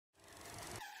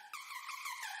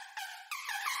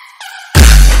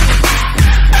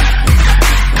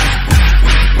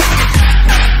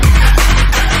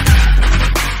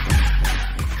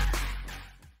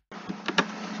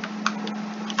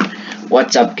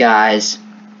What's up, guys?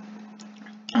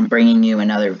 I'm bringing you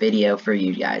another video for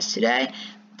you guys today.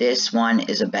 This one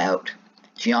is about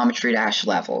Geometry Dash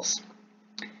levels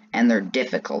and their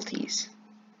difficulties.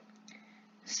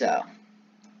 So,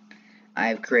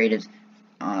 I've created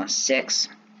 6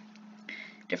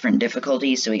 different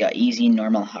difficulties. So we got easy,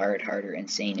 normal, hard, harder,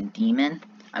 insane, and demon.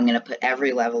 I'm going to put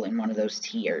every level in one of those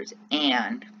tiers,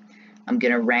 and I'm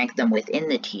going to rank them within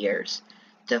the tiers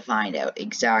to find out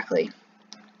exactly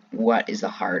what is the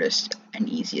hardest and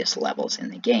easiest levels in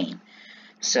the game.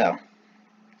 So,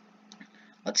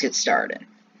 let's get started.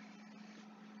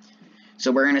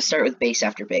 So we're going to start with base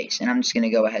after base, and I'm just going to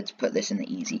go ahead and put this in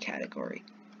the easy category.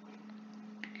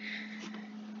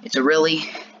 It's a really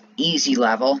easy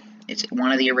level. It's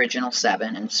one of the original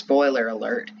 7, and spoiler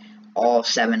alert, all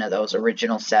 7 of those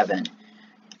original 7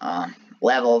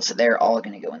 levels, they're all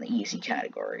going to go in the easy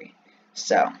category.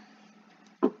 So,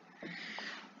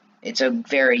 it's a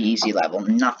very easy level,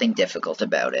 nothing difficult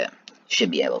about it.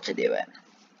 Should be able to do it.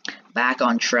 Back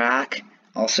on Track,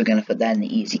 also going to put that in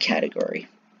the easy category.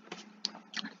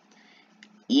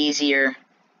 Easier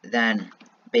than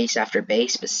base after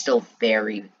base, but still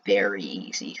very, very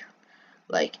easy.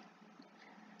 Like,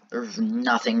 there's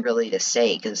nothing really to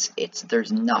say because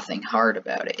there's nothing hard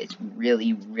about it. It's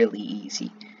really, really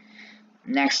easy.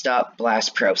 Next up,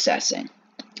 Blast Processing.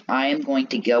 I am going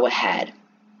to go ahead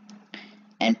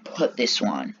and put this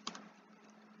one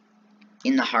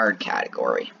in the hard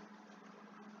category.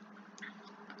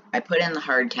 I put it in the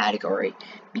hard category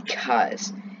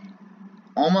because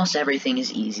almost everything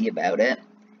is easy about it,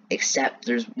 except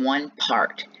there's one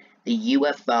part, the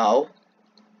UFO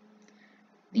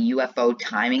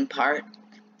timing part.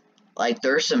 Like,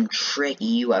 there's some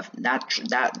tricky that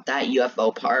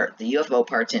UFO part. The UFO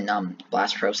parts in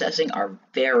Blast Processing are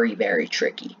very, very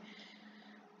tricky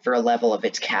for a level of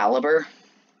its caliber.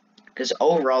 Because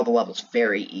overall the level's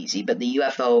very easy, but the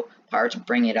UFO parts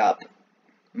bring it up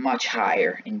much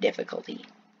higher in difficulty.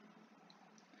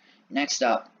 Next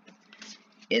up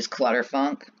is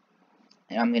Clutterfunk,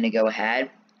 and I'm going to go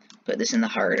ahead, put this in the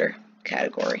harder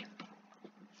category.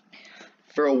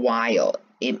 For a while,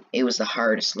 it was the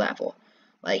hardest level.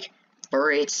 Like,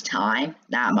 for its time,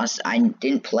 I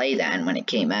didn't play then when it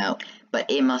came out,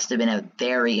 but it must have been a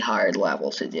very hard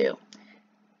level to do.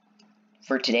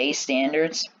 For today's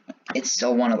standards, it's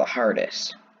still one of the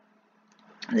hardest.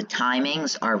 The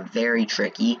timings are very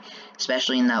tricky,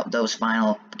 especially in those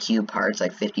final cube parts,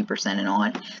 like 50% and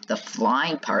on. The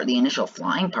flying part, the initial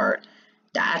flying part,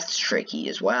 that's tricky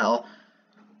as well.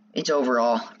 It's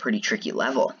overall a pretty tricky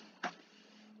level.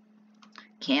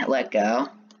 Can't Let Go.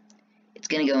 It's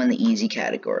going to go in the easy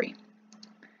category.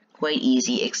 Quite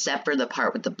easy, except for the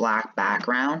part with the black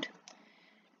background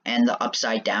and the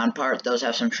upside down part. Those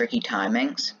have some tricky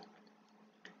timings.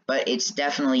 But it's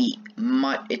definitely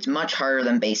much harder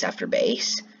than base after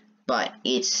base, but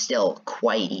it's still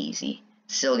quite easy.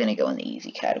 Still going to go in the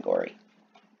easy category.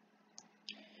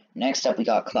 Next up, we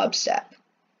got Club Step.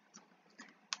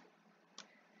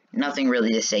 Nothing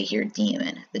really to say here,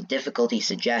 Demon. The difficulty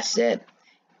suggests it.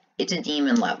 It's a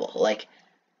demon level, like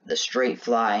the straight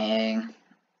flying,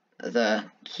 the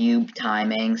cube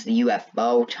timings, the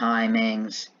UFO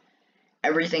timings.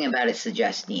 Everything about it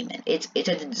suggests demon. It's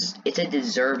a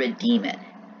deserved demon.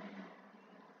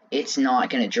 It's not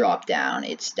going to drop down.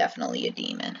 It's definitely a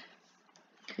demon.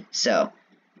 So,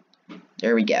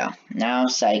 there we go. Now,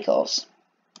 Cycles.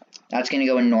 That's going to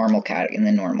go in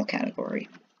the normal category.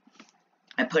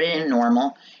 I put it in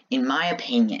normal. In my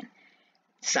opinion,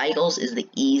 Cycles is the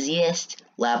easiest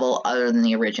level other than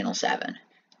the original 7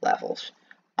 levels.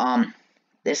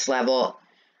 This level,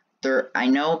 I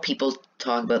know people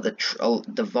talk about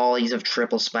the volleys of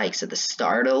triple spikes at the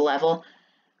start of the level.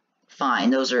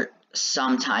 Fine, those are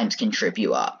sometimes can trip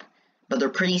you up, but they're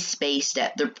pretty spaced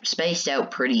out. They're spaced out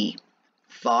pretty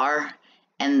far,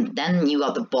 and then you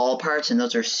got the ball parts, and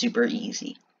those are super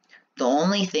easy. The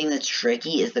only thing that's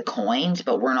tricky is the coins,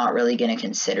 but we're not really going to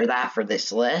consider that for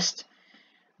this list.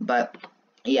 But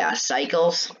yeah,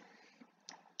 Cycles,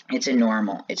 it's a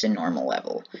normal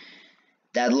level.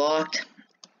 Deadlocked,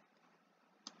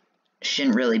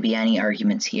 shouldn't really be any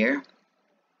arguments here.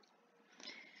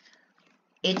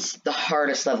 It's the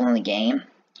hardest level in the game,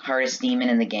 hardest demon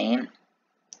in the game.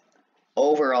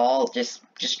 Overall, just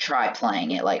try playing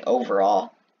it. Like,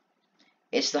 overall,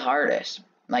 it's the hardest.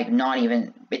 Like,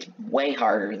 it's way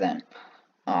harder than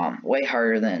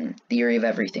Theory of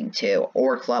Everything 2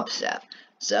 or Club Step.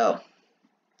 So,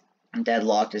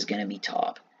 Deadlocked is going to be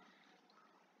top.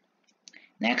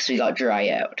 Next, we got Dry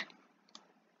Out.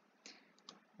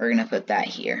 We're going to put that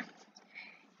here.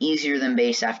 Easier than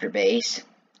base after base.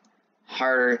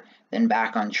 Harder than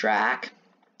Back on Track.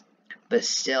 but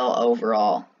still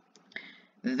overall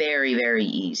very, very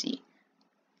easy.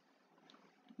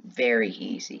 Very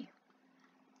easy.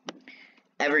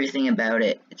 Everything about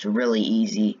it, it's really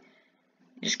easy.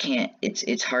 You just can't,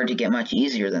 it's hard to get much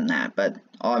easier than that, but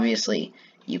obviously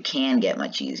you can get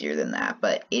much easier than that,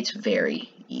 but it's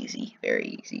very easy,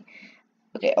 very easy.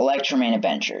 Okay, Electroman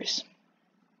Adventures.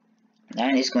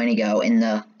 That is going to go in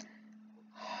the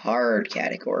hard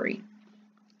category.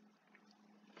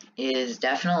 It is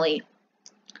definitely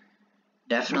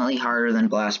harder than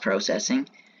Blast Processing,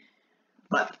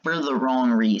 but for the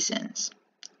wrong reasons.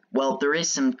 Well, there is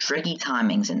some tricky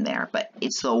timings in there, but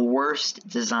it's the worst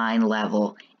design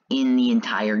level in the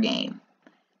entire game.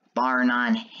 Bar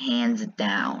none, hands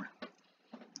down.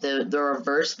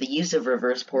 The use of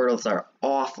reverse portals are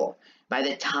awful. By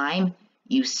the time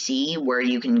you see where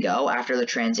you can go after the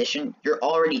transition, you're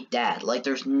already dead. Like,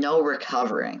 there's no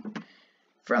recovering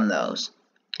from those.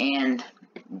 And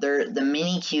the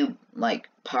Minikube, like,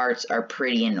 parts are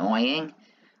pretty annoying.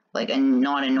 Like,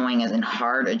 not annoying as in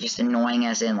hard, or just annoying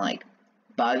as in, like,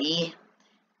 buggy.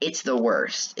 It's the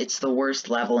worst. It's the worst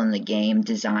level in the game,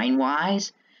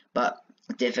 design-wise, but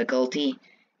difficulty,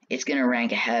 it's going to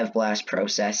rank ahead of Blast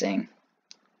Processing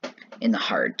in the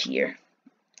hard tier.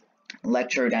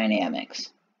 Electrodynamics.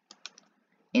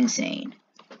 Insane.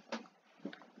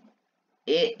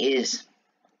 It is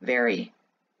very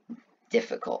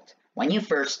difficult. When you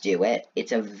first do it,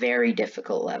 it's a very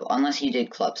difficult level, unless you did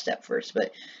Club Step first,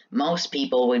 but most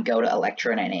people would go to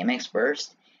Electrodynamics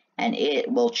first, and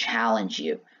it will challenge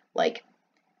you. Like,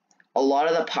 a lot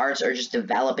of the parts are just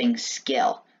developing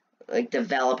skill, like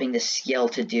developing the skill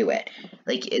to do it.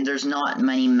 Like, there's not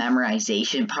many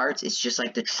memorization parts, it's just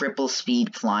like the triple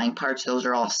speed flying parts, those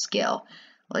are all skill.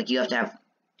 Like, you have to have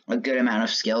a good amount of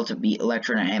skill to beat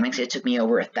Electrodynamics. It took me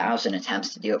over 1,000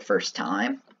 attempts to do it first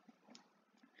time.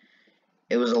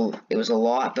 It was a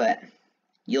lot, but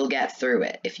you'll get through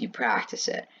it if you practice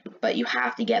it. But you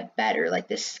have to get better. Like,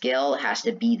 the skill has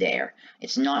to be there.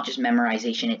 It's not just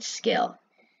memorization, it's skill.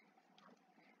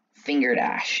 Finger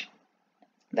Dash.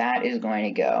 That is going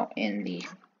to go in the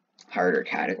harder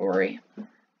category.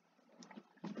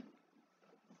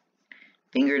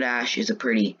 Finger Dash is a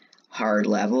pretty hard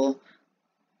level.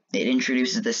 It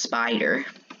introduces the spider,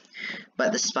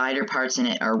 but the spider parts in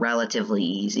it are relatively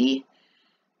easy.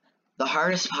 The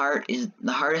hardest part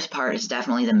is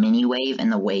definitely the mini wave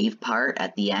and the wave part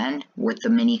at the end with the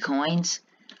mini coins.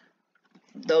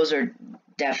 Those are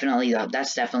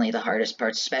that's definitely the hardest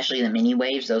parts, especially the mini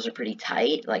waves. Those are pretty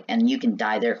tight, like, and you can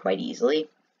die there quite easily.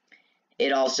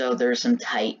 There's some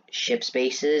tight ship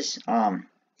spaces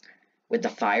with the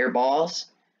fireballs.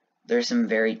 There's some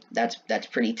that's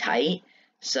pretty tight.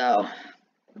 So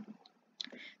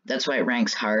that's why it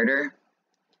ranks harder,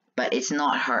 but it's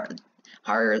not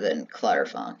harder than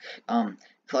Clutterfunk.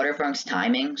 Clutterfunk's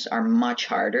timings are much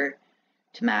harder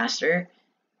to master,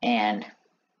 and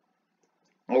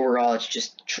overall it's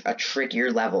just a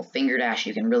trickier level. Finger Dash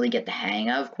you can really get the hang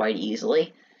of quite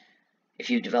easily if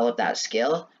you develop that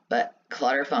skill, but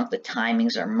Clutterfunk, the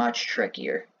timings are much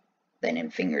trickier than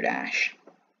in Finger Dash.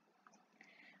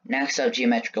 Next up,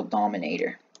 Geometrical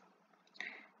Dominator.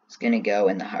 It's going to go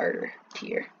in the harder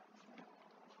tier.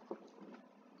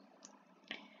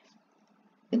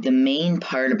 The main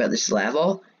part about this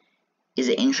level is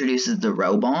it introduces the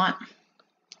robot,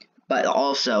 but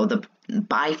also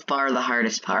by far the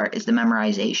hardest part is the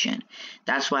memorization.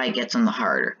 That's why it gets on the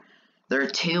harder. There are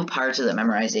two parts of the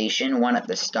memorization, one at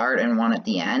the start and one at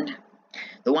the end.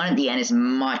 The one at the end is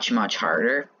much, much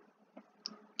harder,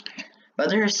 but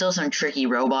there are still some tricky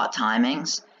robot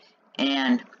timings,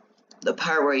 and the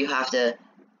part where you have to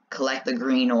collect the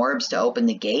green orbs to open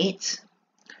the gates,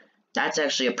 that's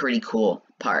actually a pretty cool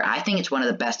part. I think it's one of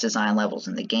the best design levels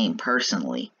in the game,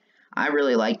 personally. I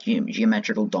really like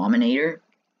Geometrical Dominator,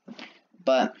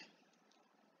 but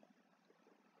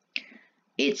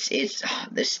it's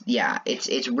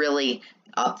really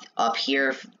up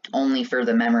here only for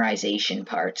the memorization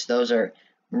parts. Those are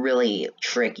really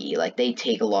tricky. Like, they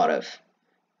take a lot of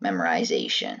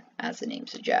memorization, as the name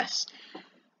suggests.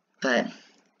 But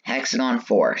Hexagon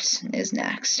Force is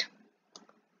next.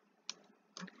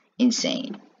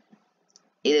 Insane.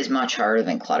 It is much harder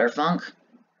than Clutterfunk.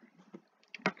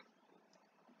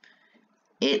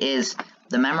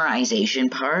 The memorization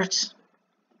parts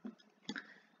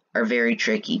are very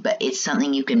tricky, but it's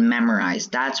something you can memorize.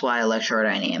 That's why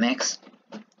Electrodynamics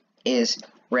is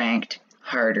ranked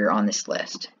harder on this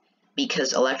list,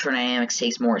 because Electrodynamics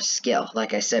takes more skill,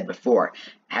 like I said before.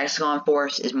 Hexagon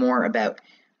Force is more about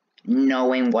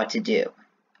knowing what to do.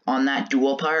 on that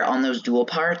dual part, on those dual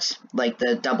parts, like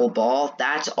the double ball,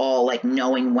 that's all like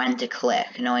knowing when to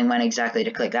click, knowing when exactly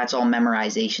to click. That's all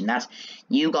memorization.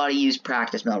 You got to use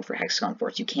practice mode for Hexagon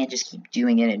Force. You can't just keep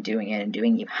doing it and doing it and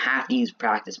doing it. You have to use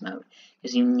practice mode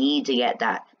because you need to get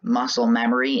that muscle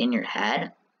memory in your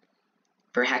head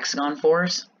for Hexagon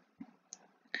Force.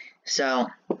 So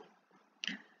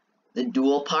the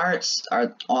dual parts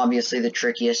are obviously the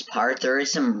trickiest part. There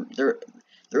is some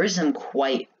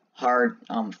quite hard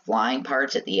flying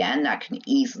parts at the end that can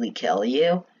easily kill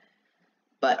you,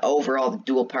 but overall the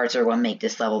dual parts are what make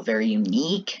this level very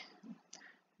unique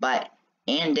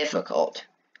and difficult,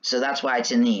 so that's why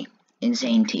it's in the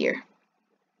insane tier.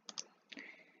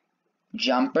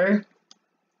 Jumper,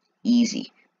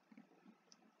 easy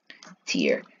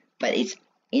tier, but it's,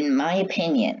 in my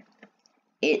opinion,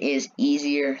 it is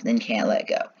easier than Can't Let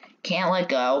Go. Can't Let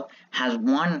Go has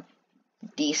one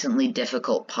decently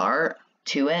difficult part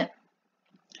to it.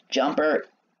 Jumper,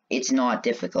 it's not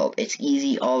difficult. It's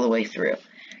easy all the way through.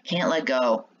 Can't Let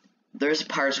Go, there's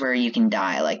parts where you can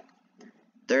die. Like,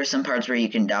 there's some parts where you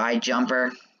can die.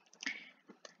 Jumper,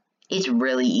 it's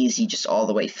really easy just all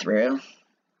the way through.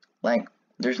 Like,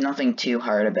 there's nothing too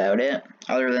hard about it,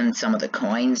 other than some of the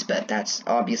coins, but that's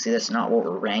not what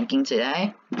we're ranking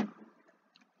today.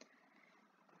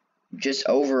 Just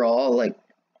overall, like,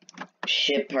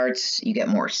 ship parts, you get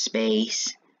more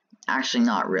space. Actually,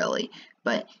 not really,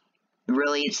 but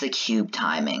really it's the cube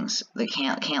timings. The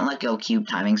can't let go cube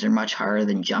timings are much harder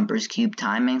than Jumper's cube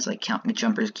timings. Like,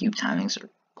 Jumper's cube timings are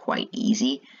quite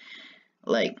easy.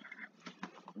 Like,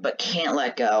 but Can't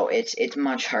Let Go, it's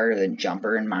much harder than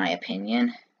Jumper in my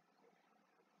opinion.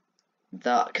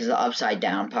 Because the upside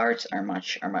down parts are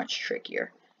much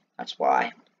trickier. That's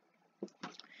why.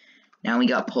 Now we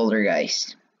got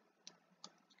Poltergeist.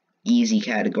 Easy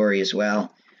category as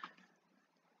well.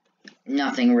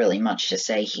 Nothing really much to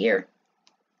say here.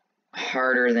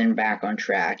 Harder than Back on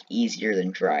Track, easier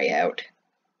than Dry Out.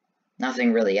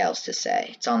 Nothing really else to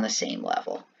say. It's on the same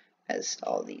level as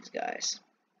all these guys.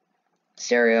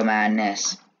 Stereo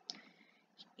Madness.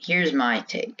 Here's my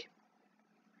take.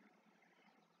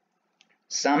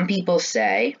 Some people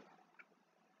say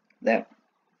that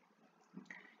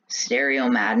Stereo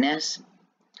Madness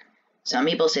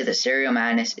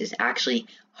is actually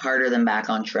harder than Back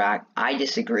on Track. I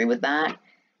disagree with that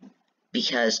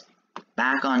because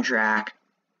Back on Track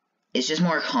is just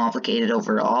more complicated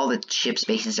overall. The ship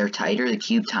spaces are tighter. The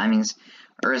cube timings,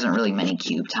 there isn't really many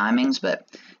cube timings, but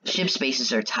ship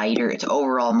spaces are tighter. It's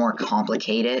overall more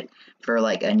complicated for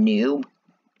like a noob.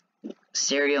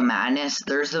 Stereo Madness,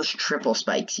 there's those triple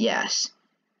spikes, yes.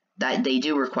 That they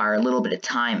do require a little bit of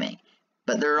timing,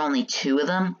 but there are only 2 of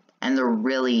them, and they're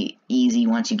really easy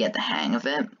once you get the hang of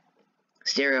it.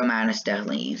 Stereo Madness is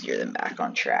definitely easier than Back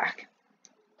on Track,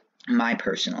 in my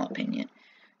personal opinion.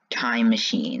 Time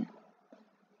Machine.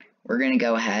 We're going to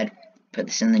go ahead, put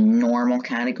this in the normal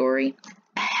category,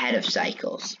 ahead of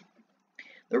Cycles.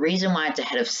 The reason why it's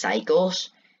ahead of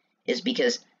Cycles is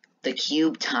because the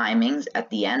cube timings at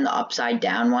the end, the upside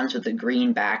down ones with the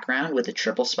green background with the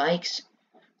triple spikes,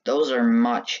 those are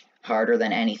much harder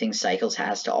than anything Cycles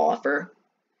has to offer.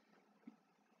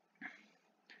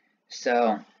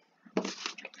 So,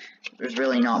 there's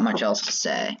really not much else to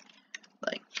say.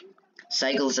 Like,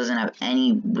 Cycles doesn't have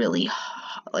any really,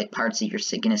 like, parts that you're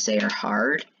going to say are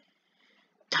hard.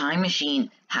 Time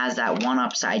Machine has that one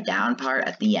upside down part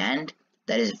at the end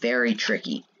that is very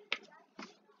tricky.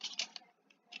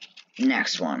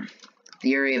 Next one,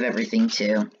 Theory of Everything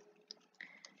 2.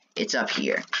 It's up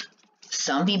here.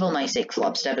 Some people might say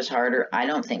Club Step is harder. I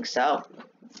don't think so.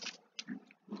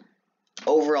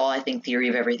 Overall, I think Theory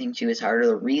of Everything 2 is harder.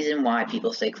 The reason why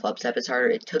people say Club Step is harder,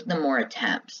 it took them more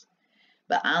attempts.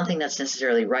 But I don't think that's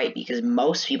necessarily right because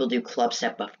most people do Club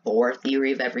Step before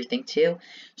Theory of Everything 2,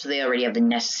 so they already have the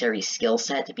necessary skill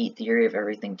set to beat Theory of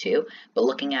Everything 2. But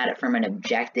looking at it from an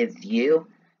objective view,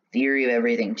 Theory of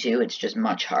Everything 2, it's just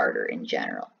much harder in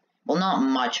general. Well, not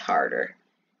much harder.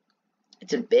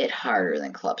 It's a bit harder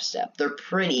than Club Step. They're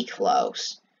pretty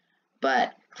close,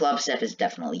 but Club Step is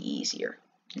definitely easier,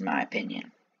 in my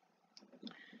opinion.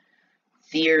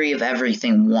 Theory of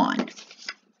Everything 1.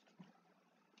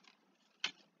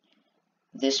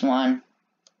 This one,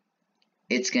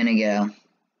 it's gonna go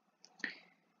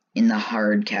in the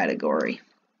hard category.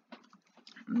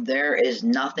 There is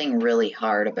nothing really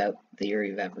hard about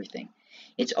Theory of Everything.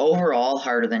 It's overall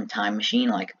harder than Time Machine,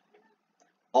 like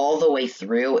all the way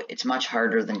through, it's much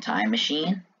harder than Time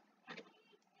Machine,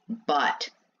 but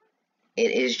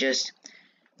it is just,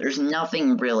 there's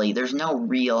nothing really, there's no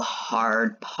real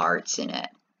hard parts in it.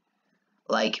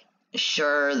 Like,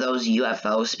 sure, those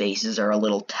UFO spaces are a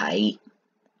little tight,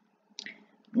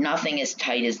 nothing as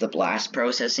tight as the blast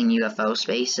processing UFO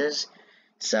spaces,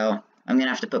 so I'm going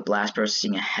to have to put blast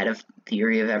processing ahead of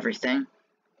theory of everything,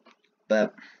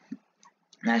 but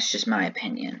that's just my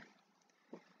opinion.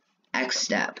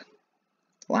 X-step,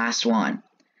 last one,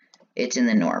 it's in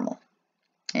the normal,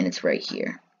 and it's right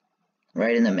here,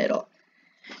 right in the middle.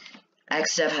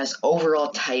 X-step has overall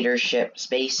tighter ship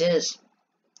spaces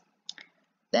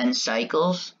than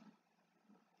cycles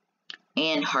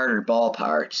and harder ball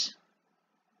parts,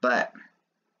 but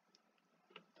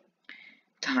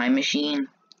Time Machine,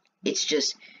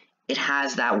 it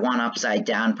has that one upside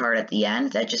down part at the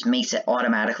end that just makes it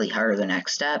automatically harder than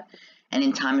X-step. And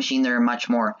in Time Machine, there are much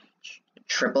more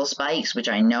triple spikes, which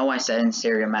I know I said in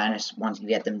Stereo Madness, once you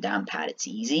get them down pat, it's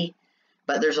easy.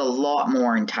 But there's a lot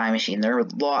more in Time Machine. They're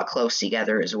a lot close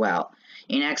together as well.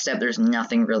 In X-step, there's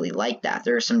nothing really like that.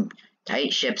 There are some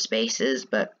tight ship spaces,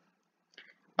 but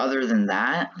other than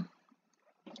that,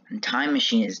 Time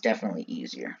Machine is definitely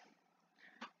easier.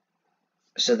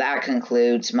 So that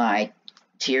concludes my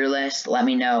tier list. Let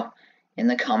me know in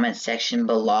the comment section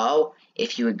below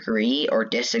if you agree or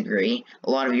disagree.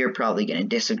 A lot of you are probably going to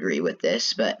disagree with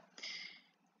this, but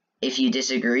if you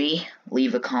disagree,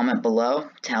 leave a comment below,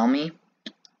 tell me,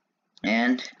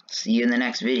 and see you in the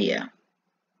next video.